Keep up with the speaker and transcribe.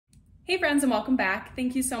Hey friends, and welcome back.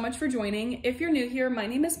 Thank you so much for joining. If you're new here, my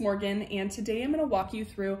name is Morgan, and today I'm going to walk you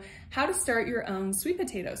through how to start your own sweet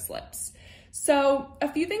potato slips. So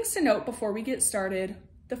a few things to note before we get started.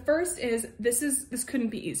 The first is this couldn't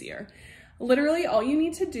be easier. Literally all you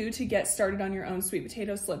need to do to get started on your own sweet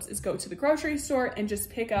potato slips is go to the grocery store and just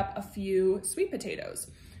pick up a few sweet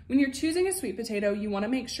potatoes. When you're choosing a sweet potato, you want to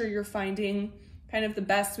make sure you're finding kind of the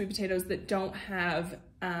best sweet potatoes that don't have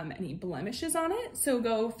any blemishes on it. So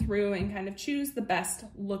go through and kind of choose the best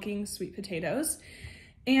looking sweet potatoes.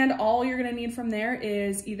 And all you're gonna need from there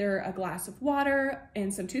is either a glass of water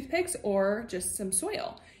and some toothpicks or just some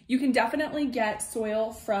soil. You can definitely get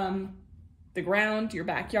soil from the ground, your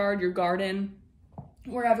backyard, your garden,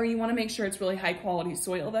 wherever. You wanna make sure it's really high quality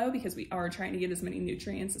soil though, because we are trying to get as many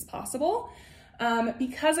nutrients as possible.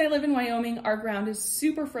 Because I live in Wyoming, our ground is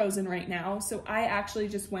super frozen right now. So I actually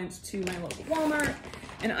just went to my local Walmart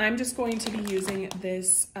and I'm just going to be using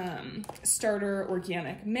this starter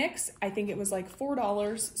organic mix. I think it was like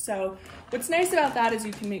 $4. So what's nice about that is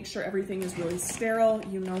you can make sure everything is really sterile.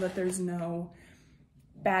 You know that there's no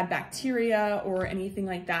bad bacteria or anything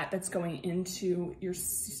like that that's going into your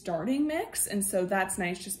starting mix. And so that's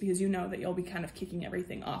nice just because you know that you'll be kind of kicking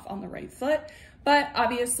everything off on the right foot. But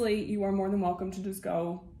obviously you are more than welcome to just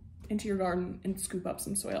go into your garden and scoop up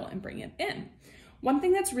some soil and bring it in. One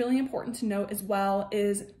thing that's really important to note as well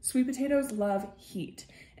is sweet potatoes love heat.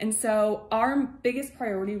 And so our biggest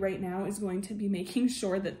priority right now is going to be making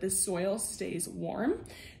sure that the soil stays warm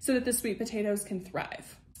so that the sweet potatoes can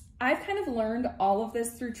thrive. I've kind of learned all of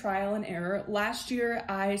this through trial and error. Last year,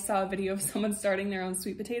 I saw a video of someone starting their own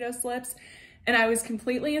sweet potato slips and I was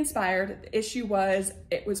completely inspired. The issue was,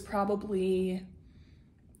 it was probably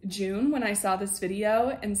June when I saw this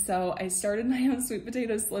video. And so I started my own sweet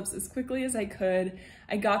potato slips as quickly as I could.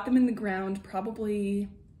 I got them in the ground probably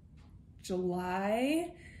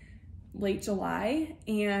late July.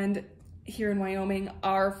 And here in Wyoming,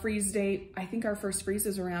 our freeze date, I think our first freeze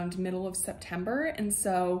is around middle of September. And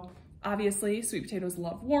so obviously sweet potatoes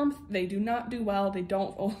love warmth. They do not do well. They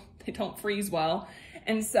don't freeze well.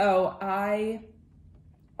 And so I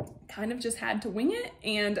kind of just had to wing it,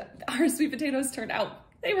 and our sweet potatoes turned out,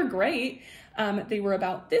 they were great. They were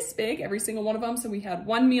about this big, every single one of them. So we had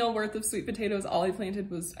 1 meal worth of sweet potatoes. All I planted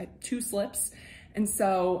was 2 slips. And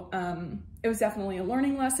so it was definitely a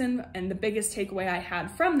learning lesson. And the biggest takeaway I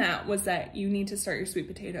had from that was that you need to start your sweet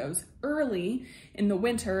potatoes early in the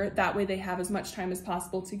winter. That way they have as much time as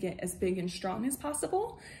possible to get as big and strong as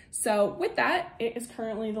possible. So with that, it is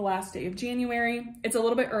currently the last day of January. It's a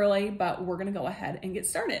little bit early, but we're gonna go ahead and get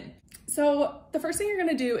started. So the first thing you're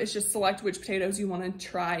gonna do is just select which potatoes you wanna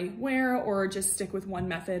try where, or just stick with one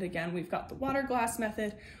method. Again, we've got the water glass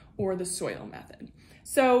method or the soil method.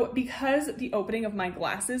 So because the opening of my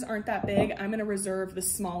glasses aren't that big, I'm gonna reserve the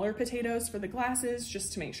smaller potatoes for the glasses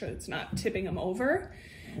just to make sure it's not tipping them over.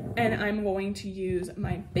 And I'm going to use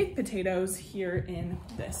my big potatoes here in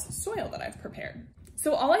this soil that I've prepared.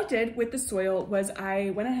 So all I did with the soil was I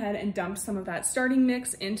went ahead and dumped some of that starting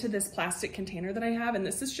mix into this plastic container that I have. And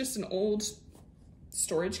this is just an old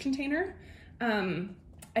storage container.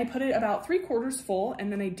 I put it about 3/4 full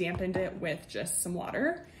and then I dampened it with just some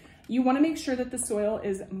water. You want to make sure that the soil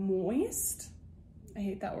is moist. I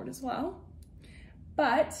hate that word as well,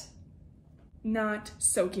 but not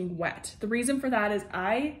soaking wet. The reason for that is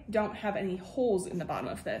I don't have any holes in the bottom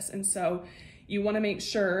of this. And so you want to make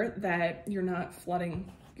sure that you're not flooding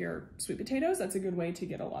your sweet potatoes. That's a good way to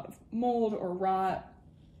get a lot of mold or rot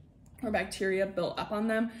or bacteria built up on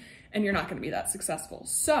them, and you're not going to be that successful.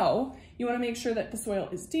 So you want to make sure that the soil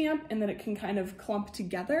is damp and that it can kind of clump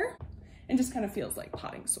together and just kind of feels like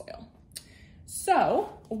potting soil.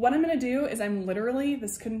 So what I'm gonna do is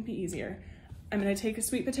this couldn't be easier. I'm gonna take a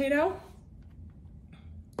sweet potato,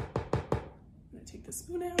 I'm gonna take the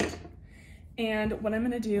spoon out, and what I'm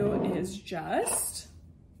gonna do is just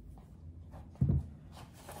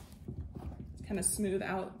kind of smooth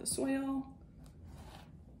out the soil,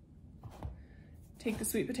 take the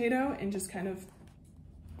sweet potato and just kind of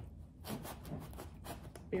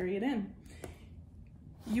bury it in.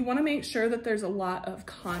 You want to make sure that there's a lot of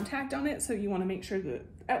contact on it. So you want to make sure that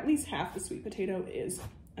at least half the sweet potato is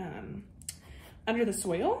under the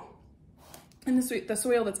soil. And the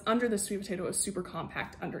soil that's under the sweet potato is super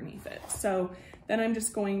compact underneath it. So then I'm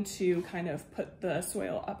just going to kind of put the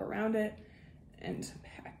soil up around it and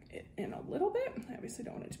pack it in a little bit. I obviously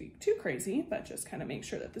don't want it to be too crazy, but just kind of make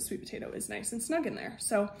sure that the sweet potato is nice and snug in there.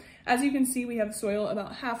 So as you can see, we have soil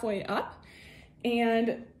about halfway up,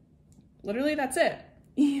 and literally that's it.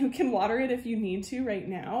 You can water it if you need to right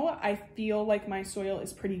now. I feel like my soil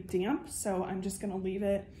is pretty damp, so I'm just gonna leave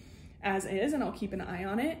it as is and I'll keep an eye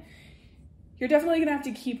on it. You're definitely gonna have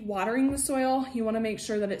to keep watering the soil. You wanna make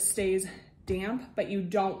sure that it stays damp, but you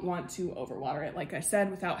don't want to overwater it. Like I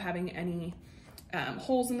said, without having any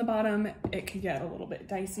holes in the bottom, it could get a little bit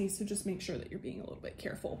dicey. So just make sure that you're being a little bit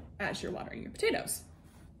careful as you're watering your potatoes.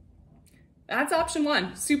 That's option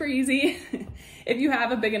one, super easy. If you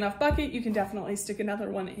have a big enough bucket, you can definitely stick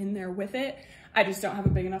another one in there with it. I just don't have a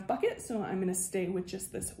big enough bucket, so I'm gonna stay with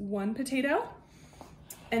just this one potato.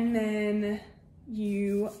 And then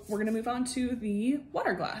we're gonna move on to the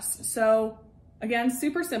water glass. So again,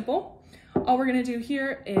 super simple. All we're gonna do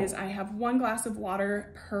here is I have 1 glass of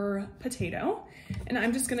water per potato, and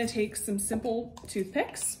I'm just gonna take some simple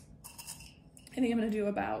toothpicks. I think I'm gonna do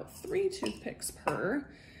about 3 toothpicks per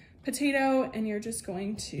potato, and you're just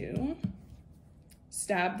going to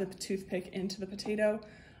stab the toothpick into the potato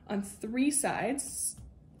on 3 sides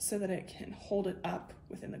so that it can hold it up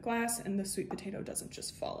within the glass and the sweet potato doesn't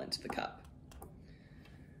just fall into the cup.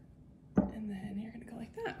 And then you're gonna go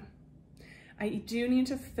like that. I do need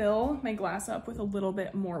to fill my glass up with a little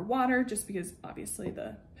bit more water just because obviously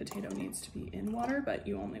the potato needs to be in water, but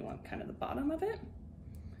you only want kind of the bottom of it.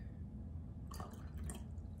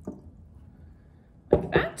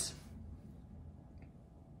 Like that.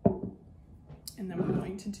 And then we're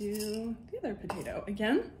going to do the other potato.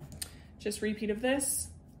 Again, just repeat of this.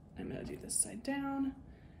 I'm gonna do this side down.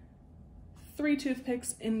 3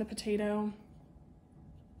 toothpicks in the potato.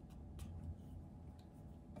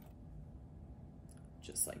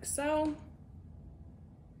 Just like so.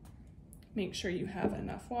 Make sure you have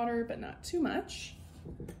enough water, but not too much.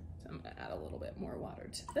 So I'm gonna add a little bit more water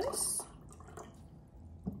to this.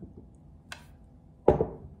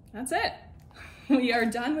 That's it. We are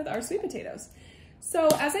done with our sweet potatoes. So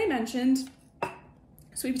as I mentioned,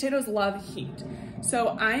 sweet potatoes love heat. So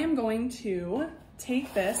I am going to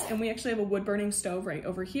take this, and we actually have a wood burning stove right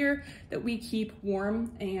over here that we keep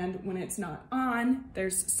warm, and when it's not on,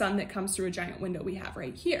 there's sun that comes through a giant window we have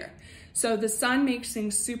right here. So the sun makes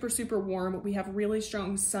things super, super warm. We have really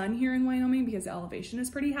strong sun here in Wyoming because the elevation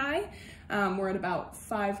is pretty high. We're at about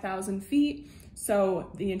 5,000 feet.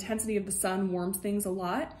 So the intensity of the sun warms things a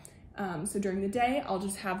lot. So during the day, I'll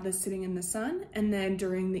just have this sitting in the sun. And then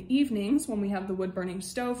during the evenings, when we have the wood burning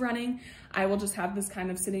stove running, I will just have this kind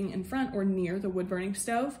of sitting in front or near the wood burning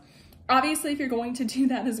stove. Obviously, if you're going to do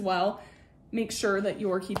that as well, make sure that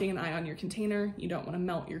you're keeping an eye on your container. You don't want to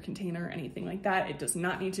melt your container or anything like that. It does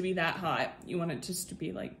not need to be that hot. You want it just to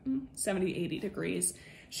be like 70, 80 degrees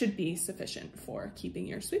should be sufficient for keeping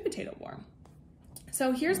your sweet potato warm.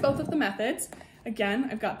 So here's both of the methods. Again,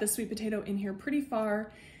 I've got this sweet potato in here pretty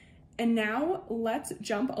far. And now let's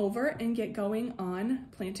jump over and get going on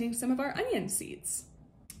planting some of our onion seeds.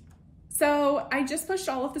 So I just pushed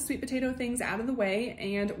all of the sweet potato things out of the way,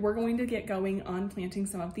 and we're going to get going on planting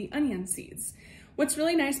some of the onion seeds. What's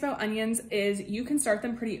really nice about onions is you can start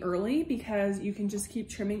them pretty early because you can just keep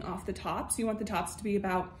trimming off the tops. You want the tops to be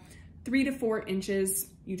about 3 to 4 inches.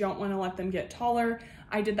 You don't want to let them get taller.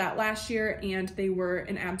 I did that last year and they were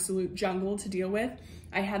an absolute jungle to deal with.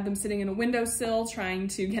 I had them sitting in a windowsill trying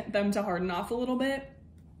to get them to harden off a little bit.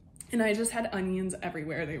 And I just had onions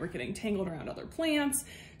everywhere. They were getting tangled around other plants.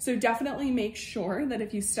 So definitely make sure that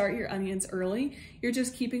if you start your onions early, you're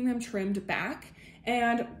just keeping them trimmed back.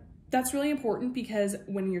 And that's really important because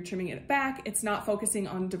when you're trimming it back, it's not focusing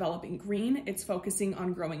on developing green, it's focusing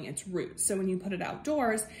on growing its roots. So when you put it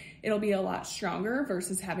outdoors, it'll be a lot stronger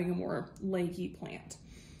versus having a more leggy plant.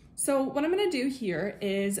 So what I'm gonna do here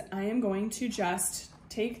is I am going to just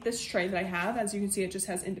take this tray that I have. As you can see, it just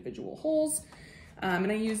has individual holes.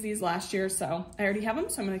 And I used these last year, so I already have them,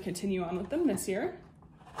 so I'm gonna continue on with them this year.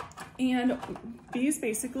 And these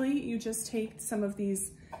basically, you just take some of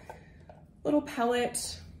these little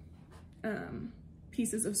pellet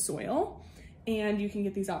pieces of soil, and you can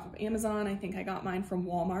get these off of Amazon. I think I got mine from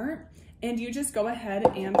Walmart. And you just go ahead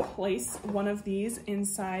and place one of these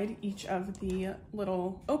inside each of the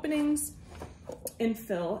little openings and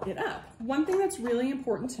fill it up. One thing that's really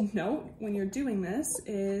important to note when you're doing this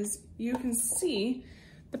is you can see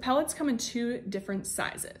the pellets come in 2 different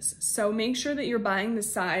sizes. So make sure that you're buying the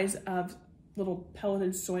size of little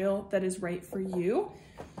pelleted soil that is right for you.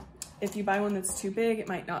 If you buy one that's too big, it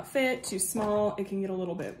might not fit. Too small, it can get a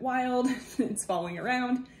little bit wild. It's falling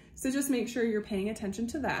around. So just make sure you're paying attention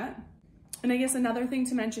to that. And I guess another thing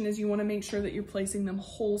to mention is you want to make sure that you're placing them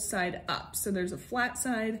whole side up. So there's a flat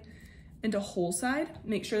side and a whole side.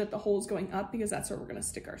 Make sure that the hole is going up because that's where we're going to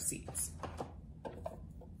stick our seeds.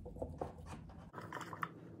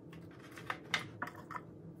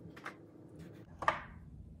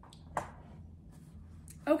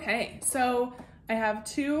 Okay, so I have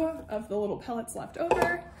 2 of the little pellets left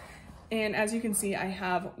over. And as you can see, I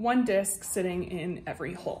have 1 disc sitting in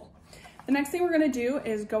every hole. The next thing we're gonna do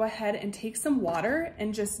is go ahead and take some water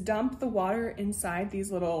and just dump the water inside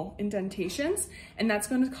these little indentations, and that's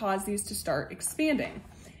going to cause these to start expanding.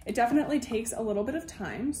 It definitely takes a little bit of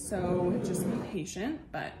time, so just be patient,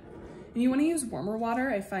 but and you want to use warmer water.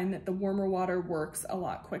 I find that the warmer water works a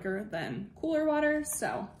lot quicker than cooler water,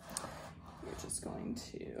 so you're just going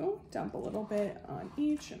to dump a little bit on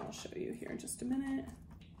each, and I'll show you here in just a minute.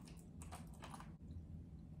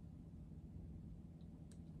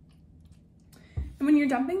 And when you're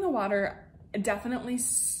dumping the water, definitely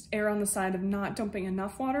err on the side of not dumping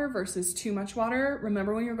enough water versus too much water.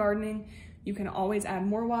 Remember, when you're gardening, you can always add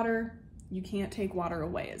more water. You can't take water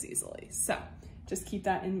away as easily. So just keep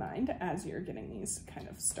that in mind as you're getting these kind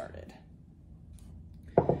of started.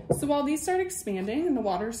 So while these start expanding and the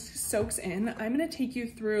water soaks in, I'm gonna take you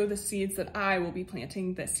through the seeds that I will be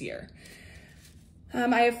planting this year.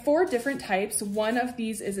 I have 4 different types. One of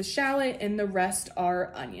these is a shallot and the rest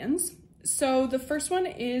are onions. So the first one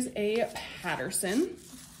is a Patterson.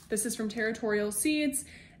 This is from Territorial Seeds,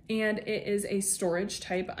 and it is a storage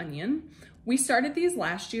type onion. We started these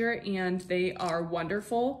last year and they are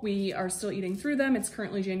wonderful. We are still eating through them. It's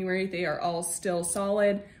currently January. They are all still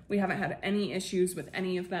solid. We haven't had any issues with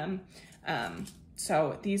any of them.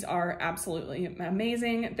 So these are absolutely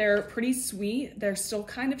amazing. They're pretty sweet. They're still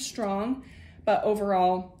kind of strong, but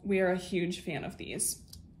overall, we are a huge fan of these.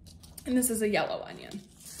 And this is a yellow onion.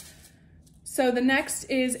 So the next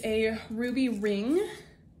is a ruby ring.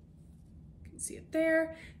 You can see it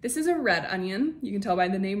there. This is a red onion. You can tell by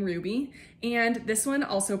the name Ruby. And this one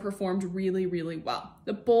also performed really, really well.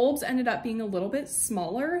 The bulbs ended up being a little bit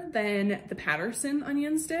smaller than the Patterson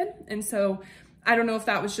onions did. And so I don't know if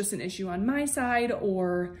that was just an issue on my side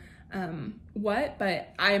or what, but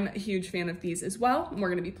I'm a huge fan of these as well. And we're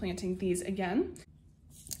gonna be planting these again.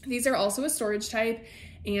 These are also a storage type.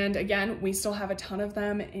 And again, we still have a ton of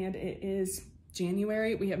them and it is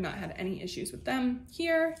January. We have not had any issues with them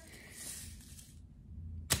here.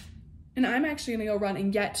 And I'm actually gonna go run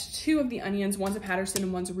and get 2 of the onions. One's a Patterson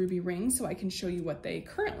and one's a ruby ring, so I can show you what they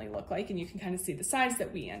currently look like and you can kind of see the size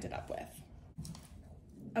that we ended up with.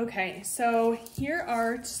 Okay, so here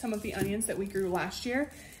are some of the onions that we grew last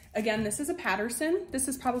year. Again, this is a Patterson. This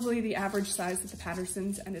is probably the average size that the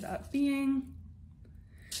Pattersons ended up being.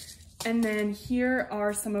 And then here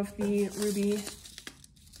are some of the ruby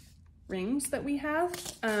rings that we have.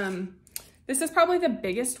 This is probably the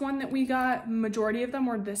biggest one that we got. Majority of them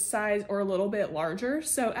were this size or a little bit larger.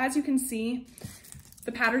 So as you can see,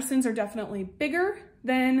 the Pattersons are definitely bigger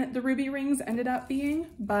than the ruby rings ended up being,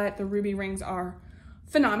 but the ruby rings are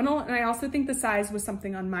phenomenal. And I also think the size was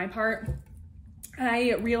something on my part.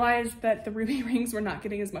 I realized that the ruby rings were not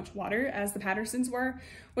getting as much water as the Pattersons were,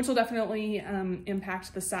 which will definitely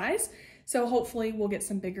impact the size. So hopefully we'll get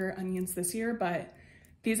some bigger onions this year, but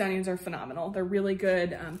these onions are phenomenal. They're really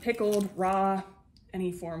good, pickled, raw,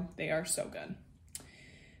 any form, they are so good.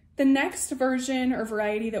 The next version or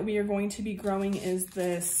variety that we are going to be growing is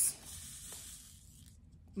this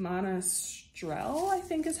Monastrell, I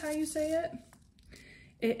think is how you say it.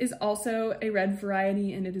 It is also a red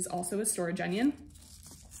variety and it is also a storage onion.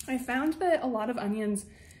 I found that a lot of onions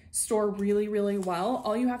store really, really well.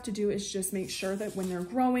 All you have to do is just make sure that when they're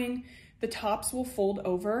growing, the tops will fold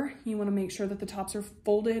over. You wanna make sure that the tops are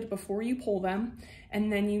folded before you pull them,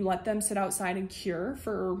 and then you let them sit outside and cure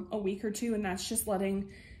for a week or 2, and that's just letting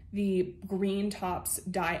the green tops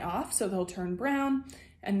die off so they'll turn brown.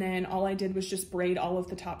 And then all I did was just braid all of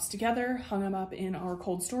the tops together, hung them up in our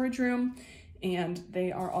cold storage room, and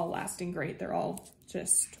they are all lasting great. They're all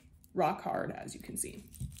just rock hard, as you can see.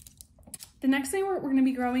 The next thing we're gonna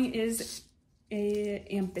be growing is a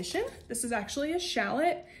Ambition. This is actually a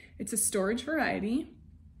shallot. It's a storage variety.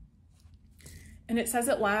 And it says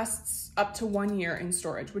it lasts up to 1 year in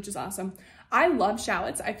storage, which is awesome. I love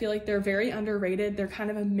shallots. I feel like they're very underrated. They're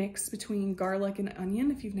kind of a mix between garlic and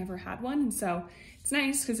onion if you've never had one. And so it's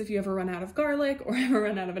nice because if you ever run out of garlic or ever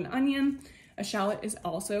run out of an onion, a shallot is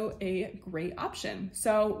also a great option.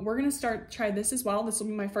 So we're gonna try this as well. This will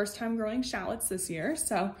be my first time growing shallots this year.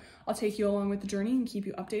 So I'll take you along with the journey and keep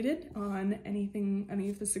you updated on any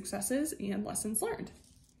of the successes and lessons learned.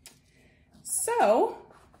 So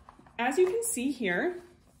as you can see here,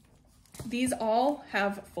 these all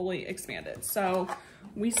have fully expanded. So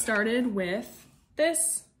we started with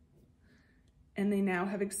this and they now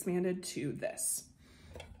have expanded to this.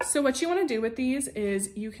 So what you want to do with these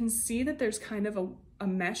is you can see that there's kind of a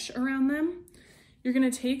mesh around them. You're going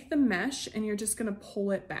to take the mesh and you're just going to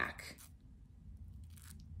pull it back.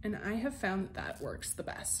 And I have found that that works the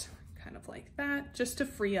best, kind of like that, just to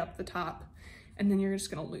free up the top And then you're just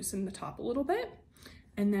gonna loosen the top a little bit.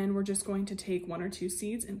 And then we're just going to take 1 or 2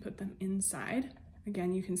 seeds and put them inside.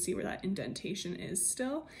 Again, you can see where that indentation is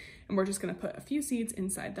still. And we're just gonna put a few seeds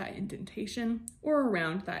inside that indentation or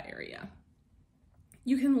around that area.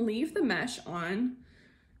 You can leave the mesh on.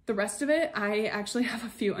 The rest of it, I actually have a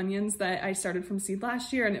few onions that I started from seed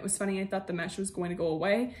last year, and it was funny, I thought the mesh was going to go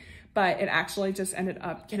away, but it actually just ended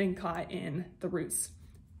up getting caught in the roots.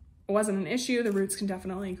 It wasn't an issue, the roots can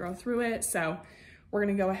definitely grow through it, so we're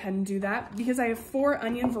gonna go ahead and do that. Because I have 4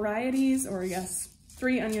 onion varieties, or I guess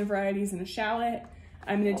 3 onion varieties and a shallot,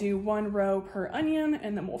 I'm gonna do 1 row per onion,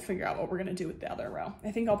 and then we'll figure out what we're gonna do with the other row.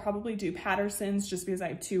 I think I'll probably do Pattersons just because I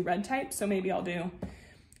have 2 red types, so maybe I'll do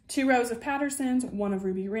 2 rows of Pattersons, 1 of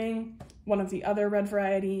Ruby Ring, 1 of the other red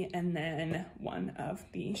variety, and then 1 of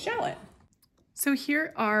the shallot. So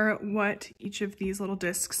here are what each of these little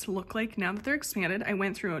discs look like now that they're expanded. I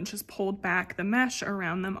went through and just pulled back the mesh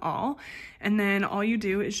around them all. And then all you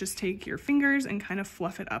do is just take your fingers and kind of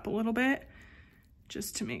fluff it up a little bit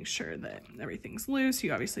just to make sure that everything's loose.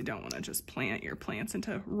 You obviously don't want to just plant your plants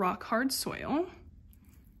into rock hard soil.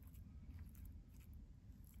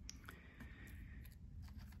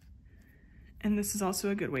 And this is also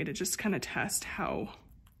a good way to just kind of test how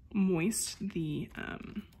moist the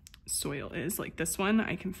soil is. Like this one,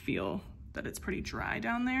 I can feel that it's pretty dry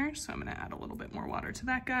down there, so I'm gonna add a little bit more water to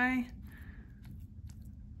that guy.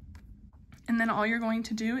 And then all you're going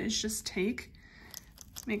to do is just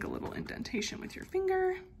make a little indentation with your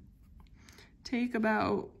finger. Take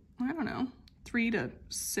about, I don't know, 3 to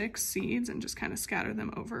 6 seeds and just kind of scatter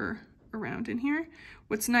them around in here.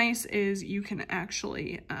 What's nice is you can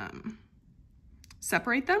actually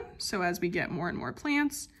separate them. So as we get more and more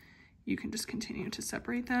plants, you can just continue to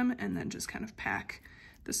separate them and then just kind of pack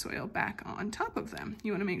the soil back on top of them.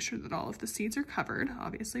 You want to make sure that all of the seeds are covered,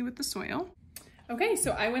 obviously, with the soil. Okay,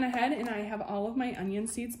 so I went ahead and I have all of my onion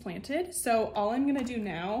seeds planted. So all I'm gonna do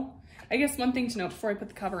now, I guess one thing to note before I put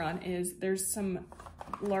the cover on is there's some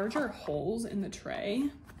larger holes in the tray.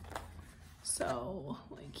 So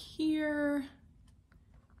like here,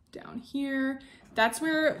 down here, that's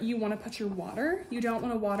where you want to put your water. You don't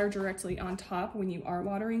want to water directly on top when you are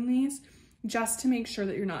watering these, just to make sure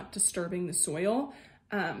that you're not disturbing the soil.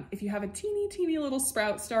 If you have a teeny little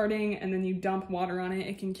sprout starting and then you dump water on it,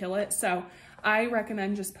 it can kill it. So I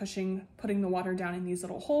recommend just putting the water down in these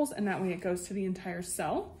little holes, and that way it goes to the entire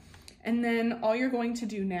cell. And then all you're going to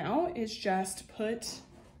do now is just put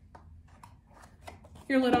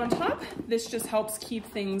your lid on top. This just helps keep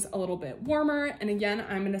things a little bit warmer. And again,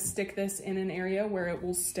 I'm gonna stick this in an area where it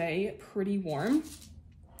will stay pretty warm.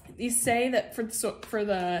 These say that for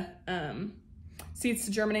the seeds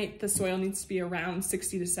to germinate, the soil needs to be around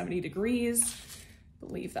 60 to 70 degrees. I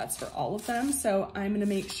believe that's for all of them. So I'm gonna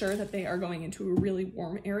make sure that they are going into a really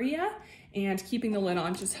warm area, and keeping the lid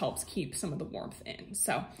on just helps keep some of the warmth in.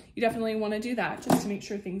 So you definitely wanna do that just to make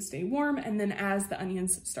sure things stay warm. And then as the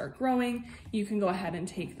onions start growing, you can go ahead and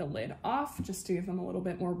take the lid off just to give them a little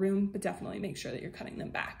bit more room, but definitely make sure that you're cutting them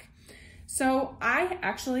back. So I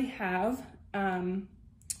actually have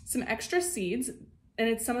some extra seeds, and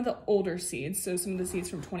it's some of the older seeds. So some of the seeds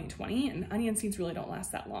from 2020, and onion seeds really don't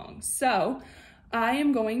last that long. So I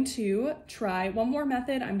am going to try one more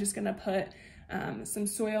method. I'm just gonna put some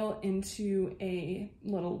soil into a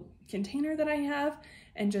little container that I have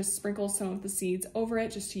and just sprinkle some of the seeds over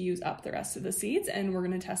it just to use up the rest of the seeds, and we're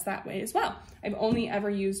gonna test that way as well. I've only ever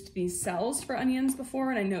used these cells for onions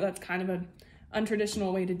before, and I know that's kind of an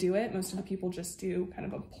untraditional way to do it. Most of the people just do kind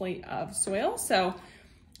of a plate of soil. So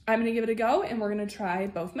I'm gonna give it a go, and we're gonna try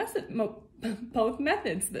both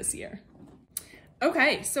methods this year.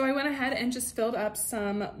 Okay, so I went ahead and just filled up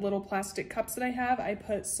some little plastic cups that I have. I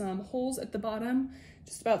put some holes at the bottom,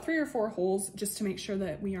 just about 3 or 4 holes, just to make sure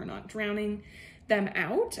that we are not drowning them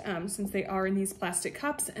out, since they are in these plastic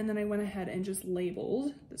cups. And then I went ahead and just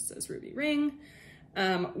labeled, this says Ruby Ring,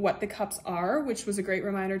 what the cups are, which was a great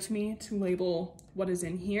reminder to me to label what is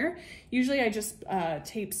in here. Usually I just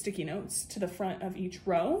tape sticky notes to the front of each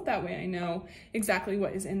row. That way I know exactly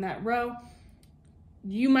what is in that row.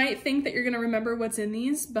 You might think that you're gonna remember what's in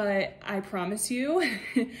these, but I promise you,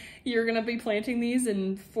 you're gonna be planting these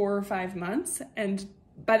in 4 or 5 months. And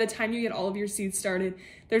by the time you get all of your seeds started,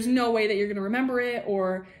 there's no way that you're gonna remember it,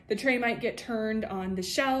 or the tray might get turned on the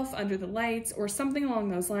shelf under the lights or something along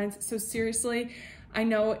those lines. So seriously, I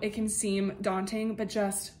know it can seem daunting, but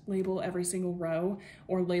just label every single row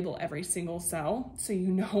or label every single cell so you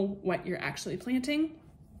know what you're actually planting.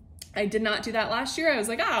 I did not do that last year. I was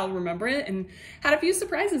like, I'll remember it, and had a few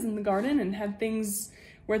surprises in the garden and had things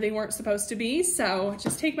where they weren't supposed to be. So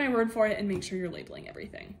just take my word for it and make sure you're labeling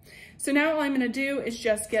everything. So now all I'm gonna do is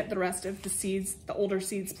just get the rest of the seeds, the older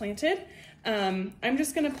seeds planted. I'm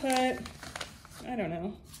just gonna put, I don't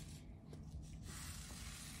know,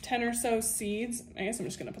 10 or so seeds. I guess I'm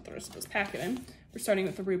just gonna put the rest of this packet in. We're starting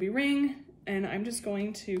with the ruby ring, and I'm just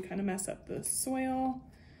going to kind of mess up the soil,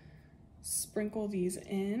 sprinkle these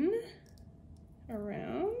in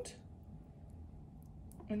around,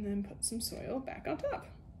 and then put some soil back on top.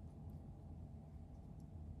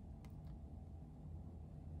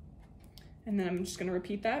 And then I'm just gonna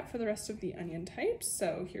repeat that for the rest of the onion types.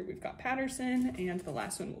 So here we've got Patterson, and the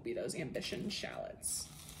last one will be those Ambition shallots.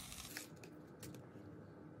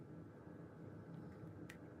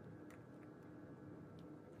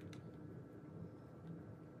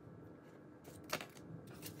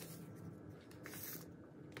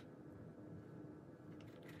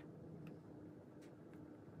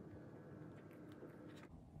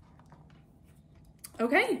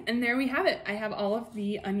 Okay, and there we have it. I have all of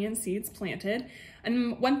the onion seeds planted.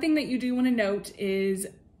 And one thing that you do want to note is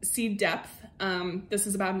seed depth. This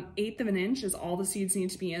is about 1/8 of an inch is all the seeds need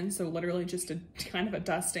to be in. So literally just a kind of a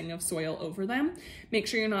dusting of soil over them. Make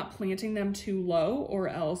sure you're not planting them too low, or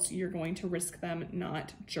else you're going to risk them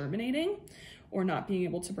not germinating or not being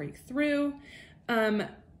able to break through.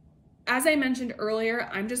 As I mentioned earlier,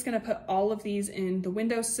 I'm just gonna put all of these in the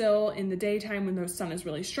windowsill in the daytime when the sun is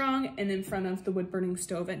really strong, and in front of the wood burning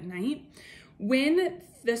stove at night. When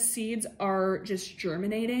the seeds are just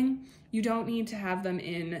germinating, you don't need to have them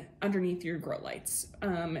in underneath your grow lights.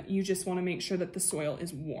 You just wanna make sure that the soil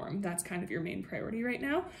is warm. That's kind of your main priority right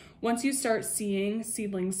now. Once you start seeing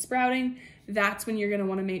seedlings sprouting, that's when you're gonna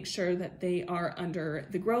wanna make sure that they are under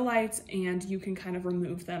the grow lights and you can kind of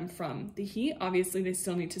remove them from the heat. Obviously, they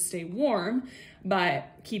still need to stay warm, but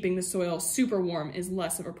keeping the soil super warm is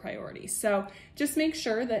less of a priority. So just make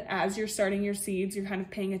sure that as you're starting your seeds, you're kind of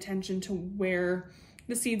paying attention to where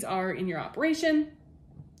the seeds are in your operation.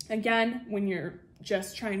 Again, when you're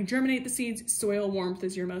just trying to germinate the seeds, soil warmth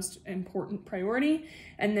is your most important priority.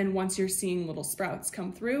 And then once you're seeing little sprouts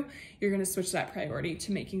come through, you're gonna switch that priority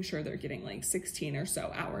to making sure they're getting like 16 or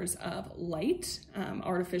so hours of light,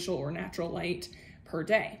 artificial or natural light per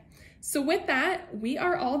day. So with that, we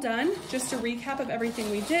are all done. Just a recap of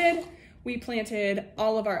everything we did. We planted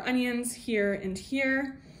all of our onions here and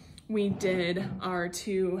here. We did our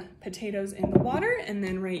 2 potatoes in the water, and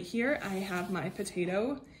then right here, I have my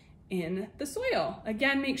potato in the soil.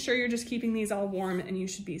 Again, make sure you're just keeping these all warm and you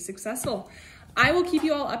should be successful. I will keep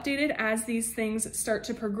you all updated as these things start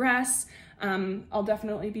to progress. I'll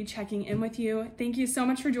definitely be checking in with you. Thank you so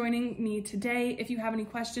much for joining me today. If you have any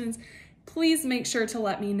questions, please make sure to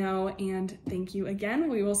let me know, and thank you again.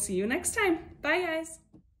 We will see you next time. Bye guys.